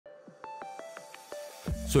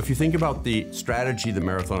So if you think about the strategy that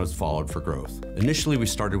Marathon has followed for growth, initially we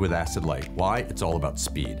started with asset light. Why? It's all about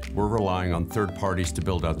speed. We're relying on third parties to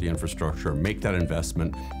build out the infrastructure, make that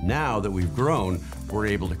investment. Now that we've grown, we're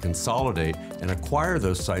able to consolidate and acquire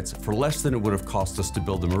those sites for less than it would have cost us to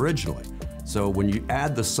build them originally. So when you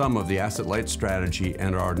add the sum of the asset light strategy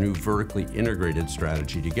and our new vertically integrated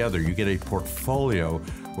strategy together, you get a portfolio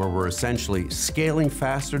where we're essentially scaling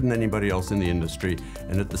faster than anybody else in the industry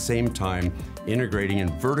and at the same time integrating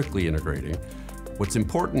and vertically integrating. What's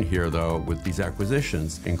important here though with these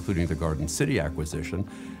acquisitions, including the Garden City acquisition,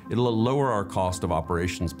 it'll lower our cost of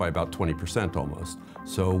operations by about 20% almost.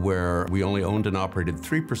 So where we only owned and operated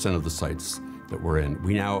 3% of the sites that we're in,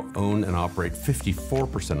 we now own and operate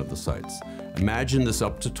 54% of the sites. Imagine this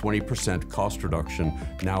up to 20% cost reduction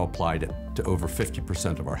now applied to over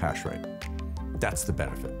 50% of our hash rate. That's the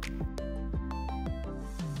benefit.